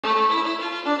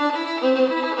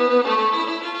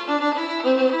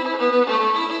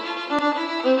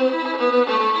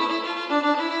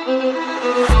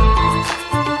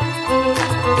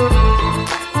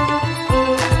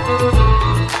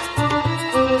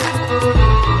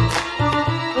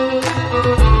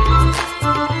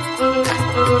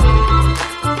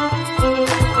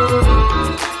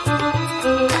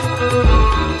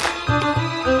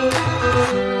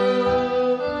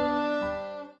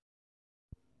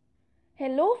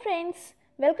Hello friends,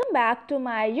 welcome back to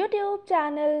my YouTube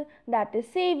channel that is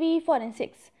CV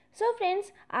Forensics. So friends,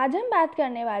 आज हम बात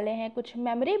करने वाले हैं कुछ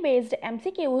memory based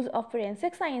MCQs of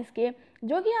forensic science के,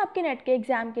 जो कि आपके नेट के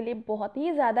एग्ज़ाम के लिए बहुत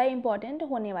ही ज़्यादा इंपॉर्टेंट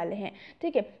होने वाले हैं।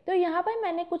 ठीक है, तो यहाँ पर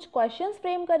मैंने कुछ क्वेश्चंस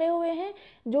फ्रेम करे हुए हैं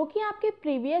जो कि आपके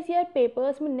प्रीवियस ईयर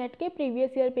पेपर्स में, नेट के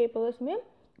प्रीवियस ईयर पेपर्स में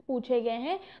पूछे गए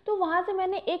हैं। तो वहाँ से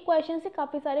मैंने एक क्वेश्चन से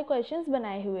काफ़ी सारे क्वेश्चंस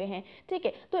बनाए हुए हैं। ठीक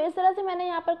है, तो इस तरह से मैंने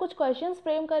यहाँ पर कुछ क्वेश्चंस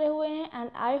फ्रेम करे हुए हैं एंड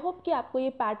आई होप कि आपको ये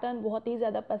पैटर्न बहुत ही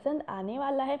ज़्यादा पसंद आने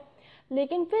वाला है।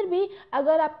 लेकिन फिर भी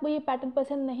अगर आपको ये पैटर्न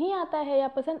पसंद नहीं आता है या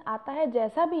पसंद आता है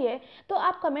जैसा भी है, तो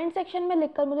आप कमेंट सेक्शन में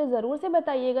लिखकर मुझे ज़रूर से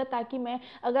बताइएगा, ताकि मैं,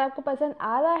 अगर आपको पसंद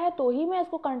आ रहा है तो ही मैं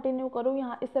इसको कंटिन्यू करूँ,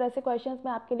 यहाँ इस तरह से क्वेश्चंस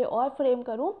मैं आपके लिए और फ्रेम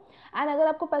करूँ। एंड अगर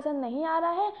आपको पसंद नहीं आ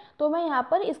रहा है तो मैं यहाँ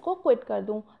पर इसको क्विट कर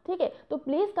दूँ। ठीक है, तो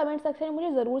प्लीज़ कमेंट सेक्शन में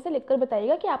मुझे ज़रूर से लिखकर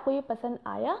बताइएगा कि आपको ये पसंद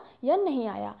आया या नहीं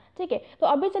आया। ठीक है, तो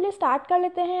अभी चलिए स्टार्ट कर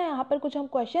लेते हैं। यहाँ पर कुछ हम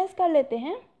क्वेश्चंस कर लेते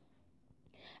हैं।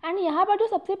 एंड यहाँ पर जो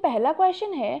सबसे पहला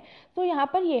क्वेश्चन है, तो यहाँ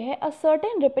पर ये है, a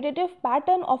certain repetitive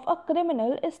pattern of a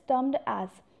criminal is termed as.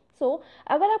 सो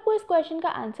अगर आपको इस क्वेश्चन का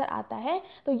आंसर आता है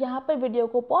तो यहाँ पर वीडियो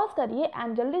को पॉज करिए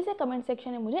एंड जल्दी से कमेंट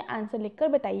सेक्शन में मुझे आंसर लिखकर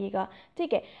बताइएगा।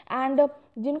 ठीक है, एंड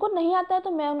जिनको नहीं आता है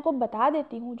तो मैं उनको बता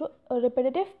देती हूँ। जो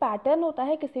रिपीटेटिव पैटर्न होता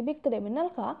है किसी भी क्रिमिनल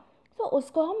का, तो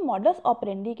उसको हम मॉडस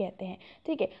ऑपरेंडी कहते हैं।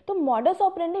 ठीक है, तो मॉडस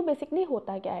ऑपरेंडी बेसिकली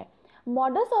होता क्या है?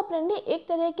 मॉडस ऑपरेंडी एक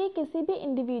तरह के किसी भी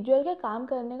इंडिविजुअल के काम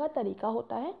करने का तरीका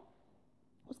होता है,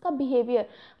 उसका बिहेवियर।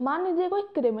 मान लीजिए कोई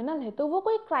क्रिमिनल है, तो वो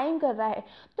कोई क्राइम कर रहा है,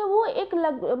 तो वो एक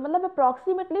मतलब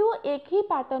अप्रॉक्सीमेटली वो एक ही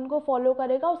पैटर्न को फॉलो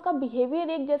करेगा, उसका बिहेवियर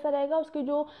एक जैसा रहेगा, उसकी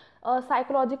जो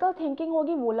साइकोलॉजिकल थिंकिंग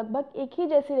होगी वो लगभग एक ही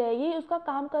जैसी रहेगी, उसका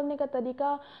काम करने का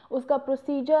तरीका, उसका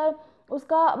प्रोसीजर,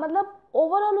 उसका मतलब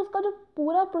ओवरऑल उसका जो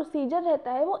पूरा प्रोसीजर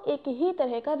रहता है वो एक ही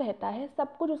तरह का रहता है।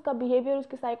 सब कुछ, उसका बिहेवियर,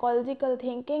 उसकी साइकोलॉजिकल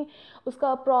थिंकिंग,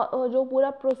 उसका जो पूरा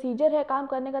प्रोसीजर है, काम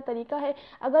करने का तरीका है।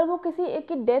 अगर वो किसी एक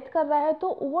की डेथ कर रहा है तो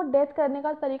वो डेथ करने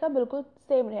का तरीका बिल्कुल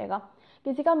सेम रहेगा।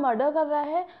 किसी का मर्डर कर रहा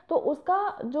है तो उसका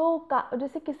जो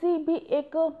जैसे किसी भी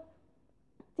एक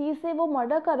चीज़ से वो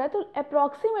मर्डर कर रहा है, तो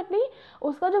अप्रॉक्सीमेटली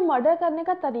उसका जो मर्डर करने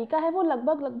का तरीका है वो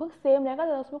लगभग सेम रहेगा,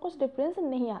 तो उसमें कुछ डिफरेंस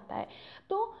नहीं आता है।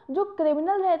 तो जो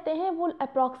क्रिमिनल रहते हैं वो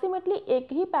अप्रॉक्सीमेटली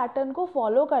एक ही पैटर्न को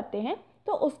फॉलो करते हैं,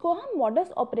 तो उसको हम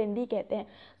मॉडस ऑपरेंडी कहते हैं।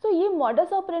 तो ये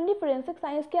मॉडस ऑपरेंडी फोरेंसिक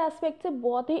साइंस के एस्पेक्ट से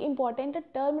बहुत ही इंपॉर्टेंट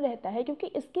टर्म रहता है, क्योंकि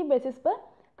इसकी बेसिस पर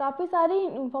काफ़ी सारी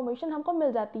इंफॉर्मेशन हमको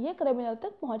मिल जाती है क्रिमिनल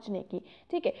तक पहुंचने की।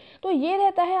 ठीक है, तो ये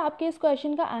रहता है आपके इस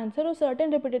क्वेश्चन का आंसर। और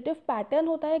सर्टेन रिपीटेटिव पैटर्न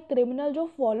होता है क्रिमिनल जो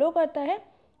फॉलो करता है,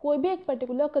 कोई भी एक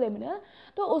पर्टिकुलर क्रिमिनल,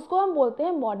 तो उसको हम बोलते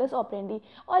हैं मॉडस ऑपरेंडी।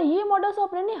 और ये मॉडस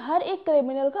ऑपरेंडी हर एक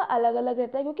क्रिमिनल का अलग अलग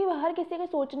रहता है, क्योंकि हर किसी के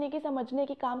सोचने की, समझने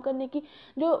की, काम करने की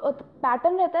जो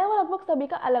पैटर्न रहता है वो लगभग सभी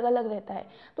का अलग अलग रहता है।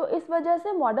 तो इस वजह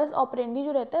से मॉडस ऑपरेंडी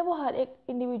जो रहता है वो हर एक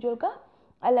इंडिविजुअल का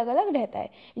अलग अलग रहता है।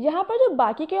 यहाँ पर जो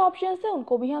बाकी के ऑप्शंस हैं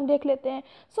उनको भी हम देख लेते हैं।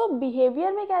 सो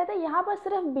बिहेवियर में क्या रहता है, यहाँ पर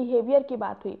सिर्फ बिहेवियर की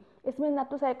बात हुई, इसमें ना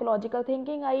तो साइकोलॉजिकल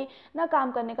थिंकिंग आई, ना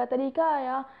काम करने का तरीका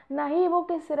आया, ना ही वो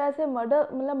किस तरह से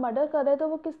मर्डर कर रहे हैं तो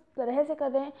वो किस तरह से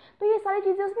कर रहे हैं, तो ये सारी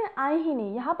चीज़ें उसमें आई ही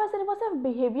नहीं। यहाँ पर सिर्फ और सिर्फ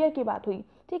बिहेवियर की बात हुई।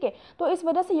 ठीक है, तो इस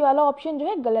वजह से ये वाला ऑप्शन जो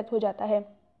है गलत हो जाता है।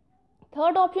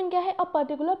 थर्ड ऑप्शन क्या है, अ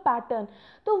पर्टिकुलर पैटर्न।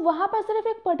 तो वहाँ पर सिर्फ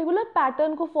एक पर्टिकुलर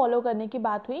पैटर्न को फॉलो करने की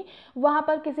बात हुई, वहाँ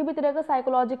पर किसी भी तरह का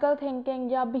साइकोलॉजिकल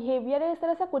थिंकिंग या बिहेवियर इस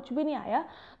तरह से कुछ भी नहीं आया।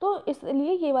 तो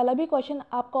इसलिए ये वाला भी क्वेश्चन,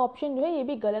 आपका ऑप्शन जो है ये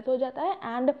भी गलत हो जाता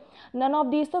है। एंड नन ऑफ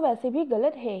दीज तो वैसे भी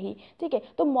गलत है ही। ठीक है,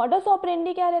 तो मॉडस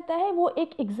ऑपरेंडी क्या रहता है, वो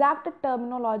एक एग्जैक्ट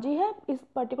टर्मिनोलॉजी है इस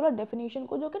पर्टिकुलर डेफिनेशन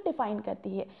को जो कि डिफाइन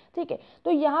करती है। ठीक है,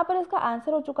 तो यहाँ पर इसका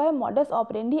आंसर हो चुका है मॉडस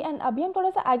ऑपरेंडी। एंड अभी हम थोड़ा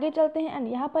सा आगे चलते हैं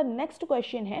एंड यहाँ पर नेक्स्ट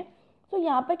क्वेश्चन है। तो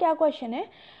यहाँ पर क्या क्वेश्चन है,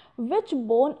 विच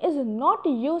bone is not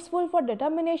useful for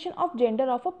determination of gender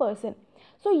of a person.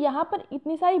 सो यहाँ पर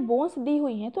इतनी सारी बोन्स दी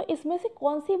हुई हैं, तो इसमें से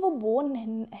कौन सी वो बोन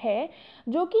है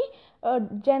जो कि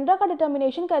जेंडर का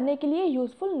डिटर्मिनेशन करने के लिए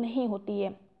यूजफुल नहीं होती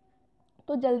है।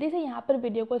 तो जल्दी से यहाँ पर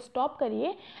वीडियो को स्टॉप करिए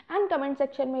एंड कमेंट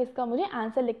सेक्शन में इसका मुझे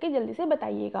आंसर लिख के जल्दी से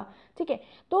बताइएगा। ठीक है,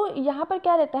 तो यहाँ पर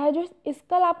क्या रहता है, जो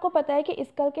स्कल, आपको पता है कि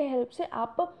स्कल के हेल्प से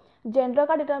आप जेंडर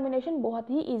का डिटर्मिनेशन बहुत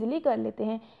ही ईजिली कर लेते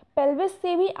हैं। पेल्विस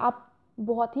से भी आप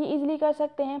बहुत ही ईजिली कर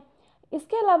सकते हैं।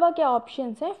 इसके अलावा क्या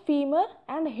ऑप्शंस हैं, फीमर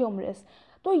एंड ह्यूमरस।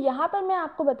 तो यहाँ पर मैं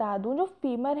आपको बता दूँ, जो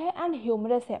फीमर है एंड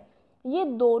ह्यूमरस है, ये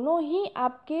दोनों ही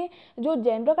आपके जो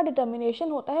जेंडर का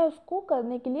डिटर्मिनेशन होता है उसको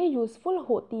करने के लिए यूज़फुल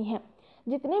होती हैं।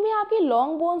 जितनी भी आपकी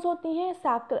लॉन्ग बोन्स होती हैं,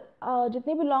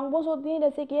 जितनी भी लॉन्ग बोन्स होती हैं,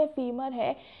 जैसे कि ये फीमर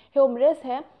है, ह्यूमरस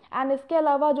है, एंड इसके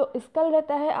अलावा जो स्कल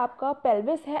रहता है आपका,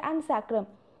 पेल्विस है एंड सैक्रम,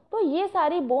 तो ये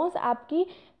सारी बोन्स आपकी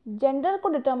जेंडर को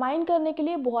डिटरमाइन करने के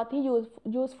लिए बहुत ही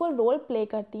यूज़फुल रोल प्ले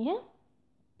करती हैं।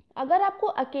 अगर आपको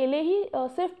अकेले ही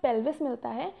सिर्फ पेल्विस मिलता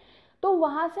है तो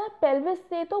वहाँ से आप पेल्विस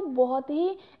से तो बहुत ही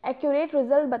एक्यूरेट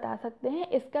रिजल्ट बता सकते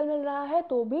हैं। स्केल मिल रहा है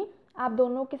तो भी आप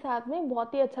दोनों के साथ में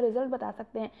बहुत ही अच्छा रिजल्ट बता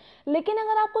सकते हैं। लेकिन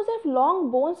अगर आपको सिर्फ लॉन्ग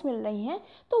बोन्स मिल रही हैं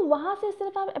तो वहाँ से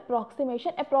सिर्फ आप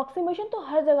अप्रॉक्सीमेशन तो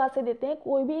हर जगह से देते हैं,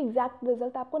 कोई भी एग्जैक्ट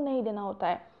रिजल्ट आपको नहीं देना होता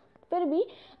है। फिर भी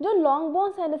जो लॉन्ग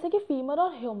बोन्स हैं जैसे कि फीमर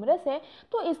और ह्यूमरस है,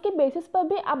 तो इसके बेसिस पर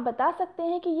भी आप बता सकते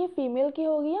हैं कि ये फीमेल की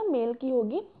होगी या मेल की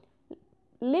होगी,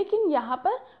 लेकिन यहाँ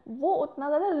पर वो उतना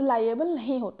ज़्यादा रिलायबल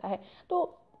नहीं होता है।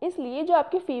 तो इसलिए जो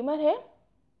आपकी फीमर है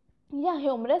या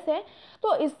ह्यूमरस है,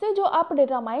 तो इससे जो आप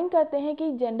डिटरमाइन करते हैं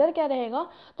कि जेंडर क्या रहेगा,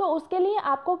 तो उसके लिए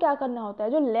आपको क्या करना होता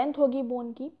है, जो लेंथ होगी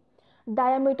बोन की,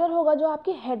 डायमीटर होगा जो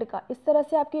आपकी हेड का, इस तरह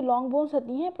से आपकी लॉन्ग बोन्स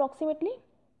होती हैं अप्रॉक्सीमेटली,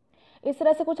 इस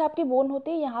तरह से कुछ आपकी बोन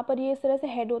होती है, यहाँ पर ये इस तरह से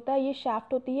हेड होता है, ये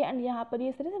शाफ्ट होती है, एंड यहाँ पर ये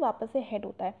इस तरह से वापस से हेड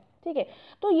होता है। ठीक है,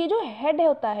 तो ये जो हेड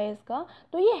होता है इसका,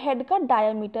 तो ये हेड का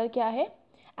डायमीटर क्या है,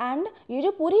 एंड ये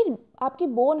जो पूरी आपकी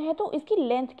बोन है तो इसकी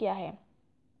लेंथ क्या है।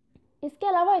 इसके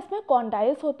अलावा इसमें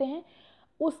कॉन्डाइल्स होते हैं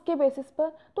उसके बेसिस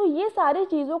पर। तो ये सारी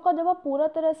चीज़ों का जब आप पूरा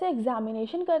तरह से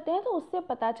एग्जामिनेशन करते हैं तो उससे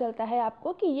पता चलता है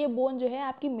आपको कि ये बोन जो है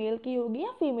आपकी मेल की होगी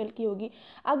या फीमेल की होगी।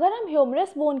 अगर हम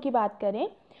ह्यूमरस बोन की बात करें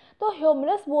तो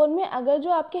ह्यूमरस बोन में अगर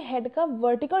जो आपके हेड का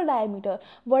वर्टिकल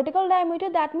डायमीटर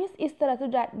दैट मीन्स इस तरह से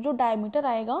जो डायमीटर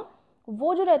आएगा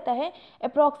वो जो रहता है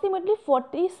अप्रॉक्सीमेटली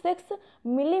 46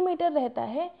 मिलीमीटर रहता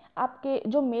है आपके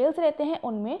जो मेल्स रहते हैं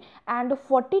उनमें, एंड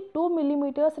 42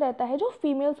 मिलीमीटर्स रहता है जो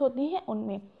फीमेल्स होती हैं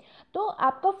उनमें। तो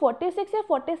आपका 46 या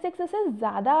 46 से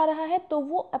ज़्यादा आ रहा है तो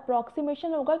वो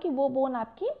अप्रॉक्सीमेशन होगा कि वो बोन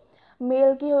आपकी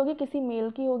मेल की होगी, किसी मेल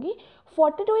की होगी।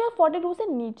 42 या 42 से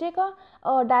नीचे का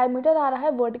डायमीटर आ रहा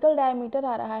है, वर्टिकल डायमीटर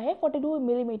आ रहा है 42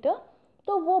 मिलीमीटर,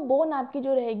 तो वो बोन आपकी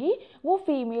जो रहेगी वो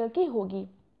फीमेल की होगी।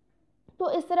 तो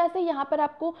इस तरह से यहाँ पर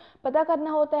आपको पता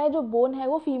करना होता है जो बोन है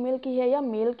वो फीमेल की है या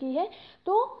मेल की है।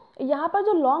 तो यहाँ पर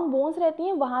जो लॉन्ग बोन्स रहती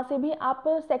हैं वहाँ से भी आप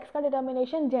सेक्स का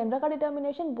डिटर्मिनेशन, जेंडर का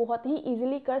डिटर्मिनेशन बहुत ही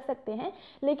इजीली कर सकते हैं।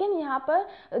 लेकिन यहाँ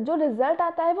पर जो रिजल्ट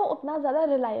आता है वो उतना ज़्यादा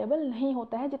रिलायबल नहीं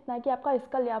होता है जितना कि आपका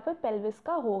स्कल या फिर पेल्विस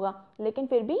का होगा, लेकिन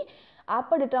फिर भी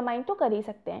आप डिटरमाइन तो कर ही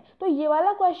सकते हैं। तो ये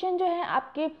वाला क्वेश्चन जो है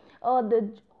आपके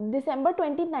दिसंबर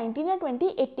 2019 या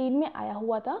 2018 में आया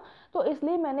हुआ था, तो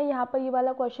इसलिए मैंने यहाँ पर ये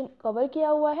वाला क्वेश्चन कवर किया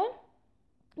हुआ है।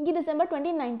 ये दिसंबर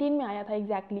 2019 में आया था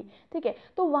एग्जैक्टली। ठीक है,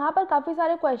 तो वहाँ पर काफ़ी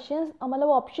सारे क्वेश्चंस मतलब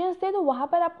ऑप्शंस थे, तो वहाँ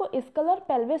पर आपको स्कल और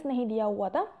पेल्विस नहीं दिया हुआ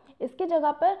था, इसकी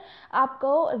जगह पर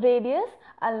आपको रेडियस,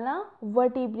 अल्ना,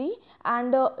 वर्टिब्री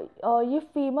एंड ये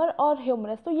फीमर और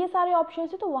ह्यूमरस, तो ये सारे ऑप्शन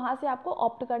थे। तो वहाँ से आपको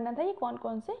ऑप्ट करना था ये कौन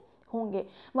कौन से होंगे।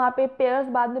 वहाँ पे पेयर्स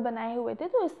बाद में बनाए हुए थे,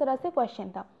 तो इस तरह से क्वेश्चन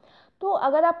था। तो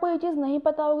अगर आपको ये चीज़ नहीं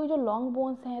पता होगी जो लॉन्ग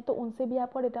बोन्स हैं तो उनसे भी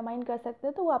आपको डिटरमाइन कर सकते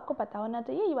हैं, तो वो आपको पता होना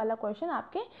चाहिए। ये वाला क्वेश्चन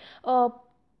आपके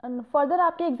फर्दर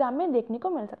आपके एग्जाम में देखने को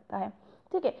मिल सकता है।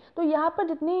 ठीक है, तो यहाँ पर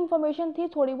जितनी इन्फॉर्मेशन थी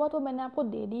थोड़ी बहुत वो मैंने आपको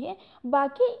दे दी है।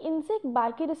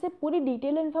 बाकी जैसे पूरी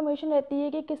डिटेल इन्फॉर्मेशन रहती है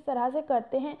कि किस तरह से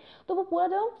करते हैं, तो वो पूरा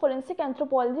जब हम फोरेंसिक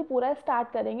एंथ्रोपोलॉजी पूरा स्टार्ट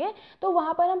करेंगे तो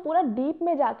वहाँ पर हम पूरा डीप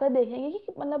में जाकर देखेंगे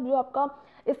कि मतलब जो आपका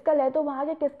स्कल है तो वहाँ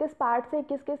के किस किस पार्ट से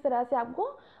किस किस तरह से आपको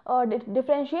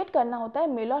डिफ्रेंशिएट करना होता है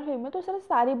मेल और फीमेल, तो इस तरह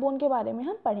सारी बोन के बारे में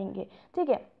हम पढ़ेंगे। ठीक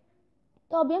है,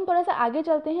 तो अभी हम थोड़ा सा आगे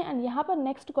चलते हैं एंड यहाँ पर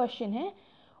नेक्स्ट क्वेश्चन है,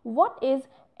 व्हाट इज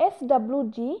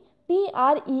SWGTREAD,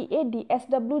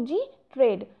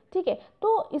 SWGTREAD। ठीक है,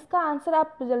 तो इसका आंसर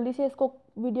आप जल्दी से इसको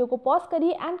वीडियो को पॉज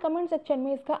करिए एंड कमेंट सेक्शन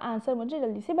में इसका आंसर मुझे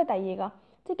जल्दी से बताइएगा।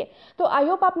 ठीक है, तो आई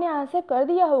होप आपने आंसर कर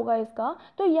दिया होगा इसका।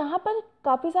 तो यहाँ पर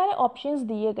काफ़ी सारे ऑप्शंस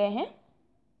दिए गए हैं।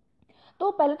 तो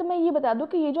पहले तो मैं ये बता दूं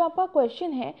कि ये जो आपका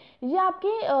क्वेश्चन है ये आपके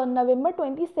नवंबर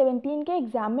 2017 के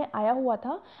एग्ज़ाम में आया हुआ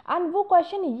था, एंड वो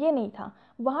क्वेश्चन ये नहीं था।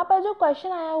 वहाँ पर जो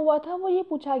क्वेश्चन आया हुआ था वो ये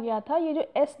पूछा गया था, ये जो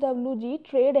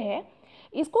SWGTREAD है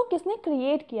इसको किसने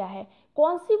क्रिएट किया है,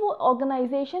 कौन सी वो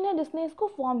ऑर्गेनाइजेशन है जिसने इसको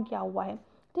फॉर्म किया हुआ है।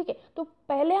 ठीक है, तो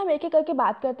पहले हम एक एक करके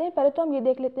बात करते हैं। पहले तो हम ये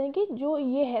देख लेते हैं कि जो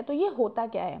ये है तो ये होता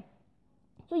क्या है।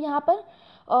 तो यहाँ पर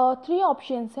 3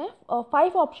 ऑप्शंस हैं,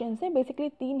 5 ऑप्शंस हैं, बेसिकली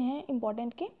 3 हैं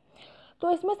इंपॉर्टेंट के।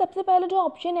 तो इसमें सबसे पहले जो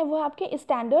ऑप्शन है वो है आपके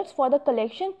standards for the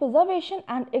collection, preservation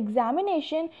and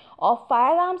examination of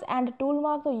fire arms and tool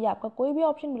mark. तो ये आपका कोई भी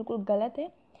ऑप्शन बिल्कुल गलत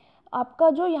है। आपका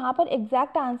जो यहाँ पर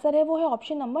एग्जैक्ट आंसर है वो है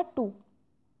ऑप्शन नंबर 2।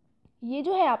 ये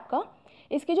जो है आपका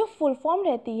इसकी जो फुल फॉर्म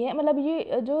रहती है, मतलब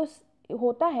ये जो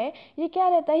होता है ये क्या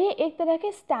रहता है, ये एक तरह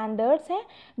के स्टैंडर्ड्स हैं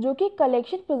जो कि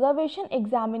कलेक्शन, प्रिजर्वेशन,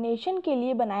 एग्जामिनेशन के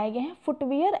लिए बनाए गए हैं,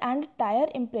 फुटवियर एंड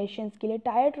टायर इम्प्रेशंस के लिए,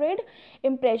 टायर ट्रेड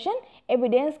इम्प्रेशन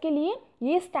एविडेंस के लिए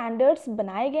ये स्टैंडर्ड्स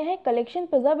बनाए गए हैं। Collection,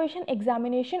 preservation,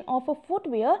 examination of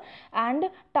footwear and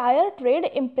tyre trade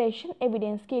impression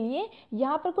evidence के लिए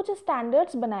यहाँ पर कुछ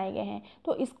स्टैंडर्ड्स बनाए गए हैं,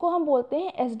 तो इसको हम बोलते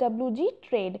हैं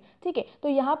SWGTREAD। ठीक है, तो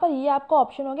यहाँ पर ये आपका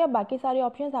ऑप्शन हो गया, बाकी सारे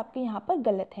ऑप्शन आपके यहाँ पर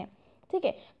गलत हैं। ठीक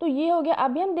है, तो ये हो गया।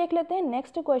 अभी हम देख लेते हैं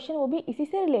नेक्स्ट क्वेश्चन, वो भी इसी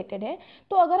से रिलेटेड है।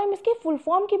 तो अगर हम इसकी फुल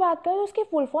फॉर्म की बात करें तो इसकी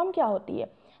फुल फॉर्म क्या होती है,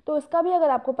 तो इसका भी अगर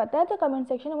आपको पता है तो कमेंट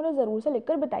सेक्शन में मुझे ज़रूर से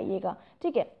लिखकर बताइएगा।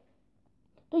 ठीक है,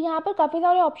 तो यहाँ पर काफ़ी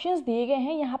सारे ऑप्शंस दिए गए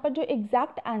हैं। यहाँ पर जो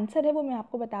एग्जैक्ट आंसर है वो मैं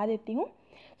आपको बता देती हूँ।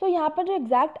 तो यहाँ पर जो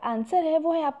एग्जैक्ट आंसर है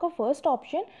वो है आपका फर्स्ट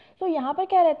ऑप्शन। तो यहाँ पर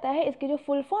क्या रहता है, इसकी जो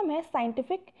फुल फॉर्म है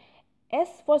scientific, S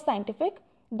for scientific,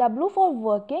 W for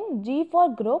working, G for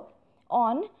group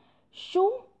on shoe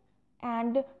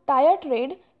and tyre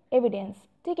trade evidence.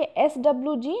 ठीक है,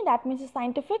 SWG that means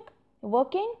scientific,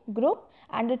 working, group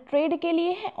and trade के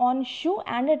लिए है on shoe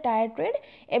and tyre trade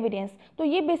evidence. तो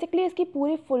ये basically इसकी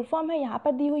पूरी full form है, यहाँ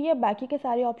पर दी हुई है। बाकी के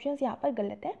सारे ऑप्शंस यहाँ पर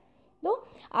गलत है। तो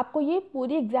आपको ये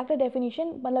पूरी एग्जैक्ट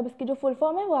डेफिनेशन, मतलब इसकी जो फुल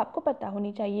फॉर्म है वो आपको पता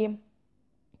होनी चाहिए।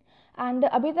 एंड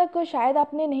अभी तक शायद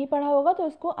आपने नहीं पढ़ा होगा तो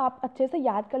इसको आप अच्छे से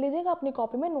याद कर लीजिएगा, अपनी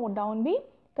कॉपी में नोट डाउन भी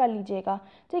कर लीजिएगा।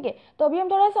 ठीक है, तो अभी हम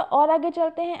थोड़ा सा और आगे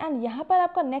चलते हैं। एंड यहाँ पर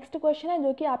आपका नेक्स्ट क्वेश्चन है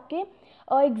जो कि आपके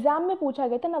एग्जाम में पूछा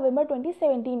गया था नवंबर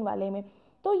 2017 वाले में।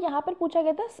 तो यहाँ पर पूछा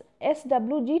गया था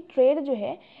SWGTREAD जो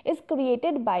है इज़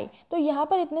क्रिएटेड बाय। तो यहाँ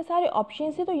पर इतने सारे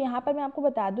ऑप्शन है, तो यहाँ पर मैं आपको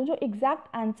बता दूँ जो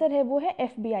एग्जैक्ट आंसर है वो है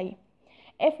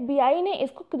FBI ने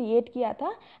इसको क्रिएट किया था।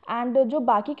 एंड जो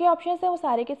बाकी के ऑप्शंस हैं वो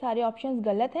सारे के सारे ऑप्शंस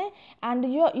गलत हैं। एंड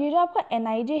ये जो आपका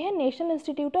NIJ है, नेशनल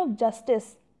इंस्टीट्यूट ऑफ जस्टिस,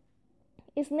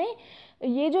 इसने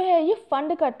ये जो है ये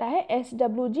फंड करता है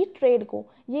SWGTREAD को,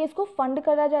 ये इसको फंड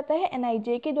करा जाता है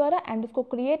NIJ के द्वारा। एंड इसको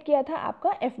क्रिएट किया था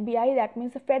आपका FBI that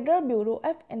means federal bureau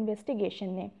of investigation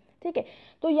ने। ठीक है,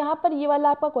 तो यहाँ पर ये वाला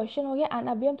आपका क्वेश्चन हो गया। एंड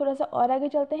अभी हम थोड़ा सा और आगे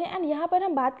चलते हैं एंड यहाँ पर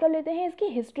हम बात कर लेते हैं इसकी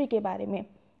हिस्ट्री के बारे में।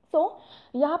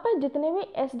 यहाँ पर जितने भी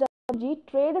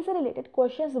SWGTREAD से रिलेटेड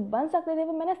क्वेश्चंस बन सकते थे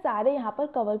वो मैंने सारे यहाँ पर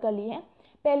कवर कर लिए हैं।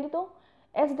 पहले तो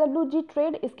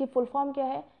SWGTREAD, इसकी फुल फॉर्म क्या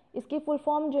है, इसकी फुल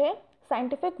फॉर्म जो है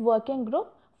scientific working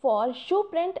group for shoe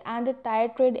print and tyre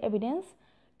trade evidence.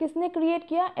 किसने क्रिएट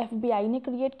किया, FBI ने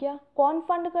क्रिएट किया। कौन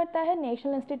फंड करता है,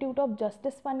 national institute of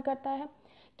justice fund करता है।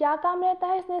 क्या काम रहता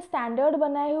है, इसने स्टैंडर्ड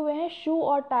बनाए हुए हैं शू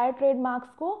और टायर ट्रेड मार्क्स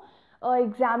को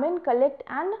एग्जामिन, कलेक्ट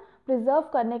एंड प्रिजर्व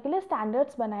करने के लिए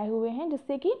स्टैंडर्ड्स बनाए हुए हैं,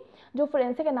 जिससे कि जो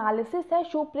फोरेंसिक एनालिसिस है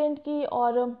शू प्रिंट की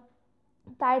और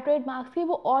टायर ट्रेड मार्क्स की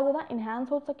वो और ज़्यादा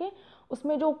इन्हांस हो सके,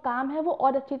 उसमें जो काम है वो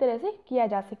और अच्छी तरह से किया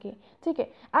जा सके। ठीक है,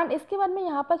 एंड इसके बाद में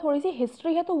यहाँ पर थोड़ी सी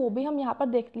हिस्ट्री है तो वो भी हम यहाँ पर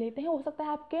देख लेते हैं। हो सकता है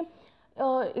आपके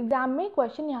एग्ज़ाम में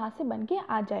क्वेश्चन यहाँ से बन के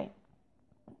आ जाए।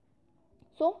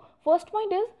 सो फर्स्ट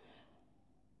पॉइंट इज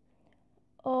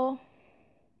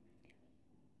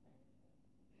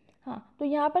हाँ, तो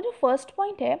यहाँ पर जो फर्स्ट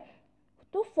पॉइंट है,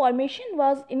 तो formation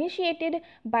was initiated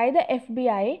by the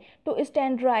FBI to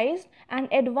standardise and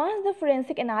advance the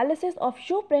forensic analysis of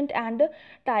shoe print and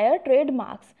tyre trade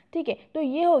marks. ठीक है, तो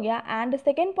ये हो गया। एंड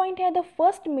सेकेंड पॉइंट है the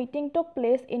first meeting took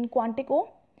place in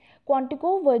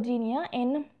Quantico Virginia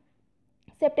in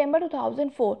September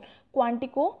 2004।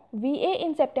 Quantico VA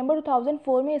इन सितंबर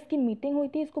 2004 में इसकी meeting हुई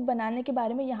थी, इसको बनाने के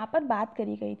बारे में यहाँ पर बात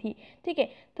करी गई थी। ठीक है,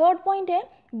 थर्ड पॉइंट है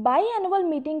by annual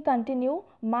meeting continue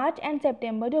March and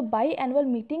सितंबर। जो बाई एनुअल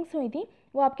मीटिंग्स हुई थी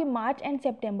वो आपके मार्च एंड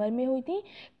सितंबर में हुई थी।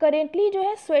 करेंटली जो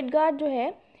है स्वेटगार्ड जो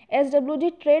है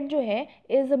SWGTREAD जो है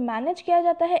इज़ मैनेज किया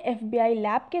जाता है FBI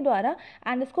लैब के द्वारा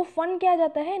एंड इसको फंड किया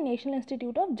जाता है नेशनल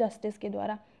इंस्टीट्यूट ऑफ जस्टिस के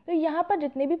द्वारा। तो यहाँ पर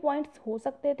जितने भी पॉइंट्स हो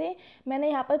सकते थे मैंने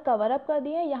यहाँ पर कवर अप कर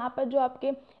दिए हैं। यहाँ पर जो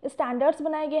आपके स्टैंडर्ड्स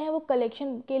बनाए गए हैं वो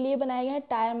कलेक्शन के लिए बनाए गए हैं,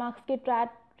 टायर मार्क्स के,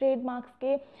 ट्रेड मार्क्स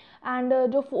के, एंड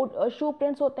जो शू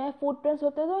प्रिंट्स होते हैं, फूड प्रिंट्स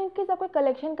होते हैं, तो इनके सबको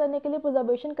कलेक्शन करने के लिए,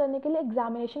 प्रिजर्वेशन करने के लिए,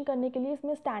 एग्जामिनेशन करने के लिए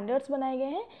इसमें स्टैंडर्ड्स बनाए गए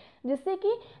हैं, जिससे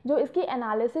कि जो इसकी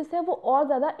एनालिसिस है वो और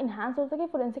ज़्यादा इन्हांस हो सके,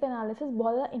 फोरेंसिक एनालिसिस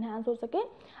बहुत ज़्यादा इन्हांस हो सके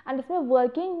एंड इसमें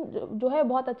वर्किंग जो है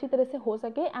बहुत अच्छी तरह से हो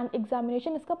सके एंड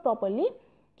एग्जामिनेशन इसका प्रॉपरली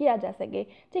किया जा सके।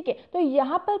 ठीक है, तो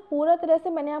यहाँ पर पूरा तरह से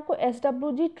मैंने आपको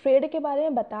SWGTREAD के बारे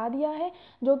में बता दिया है,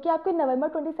 जो कि आपके नवंबर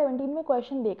 2017 में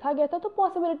क्वेश्चन देखा गया था, तो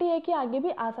पॉसिबिलिटी है कि आगे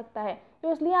भी आ सकता है,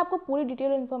 तो इसलिए आपको पूरी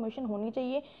डिटेल इन्फॉर्मेशन होनी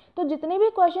चाहिए। तो जितने भी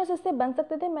क्वेश्चन इससे बन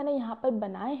सकते थे मैंने यहाँ पर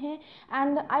बनाए हैं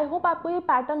एंड आई होप आपको ये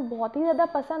पैटर्न बहुत ही ज़्यादा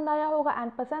पसंद आया होगा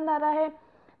एंड पसंद आ रहा है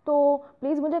तो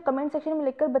प्लीज़ मुझे कमेंट सेक्शन में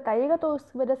लिखकर बताइएगा, तो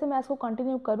उस वजह से मैं इसको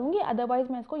कंटिन्यू करूँगी,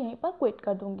 अदरवाइज़ मैं इसको यहीं पर क्विट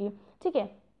कर दूँगी। ठीक है,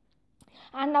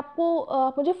 एंड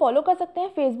आपको मुझे फॉलो कर सकते हैं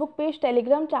Facebook page,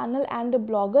 Telegram channel and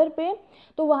blogger पे,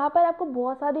 तो वहाँ पर आपको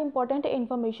बहुत सारी इंपॉर्टेंट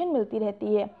इन्फॉर्मेशन मिलती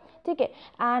रहती है। ठीक है,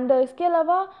 एंड इसके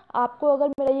अलावा आपको अगर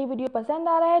मेरा ये वीडियो पसंद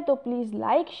आ रहा है तो please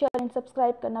like, share and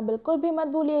subscribe करना बिल्कुल भी मत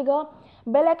भूलिएगा।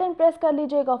 बेल आइकन प्रेस कर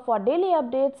लीजिएगा for daily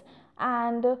updates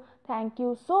and thank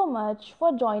you so much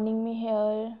for joining me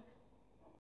here.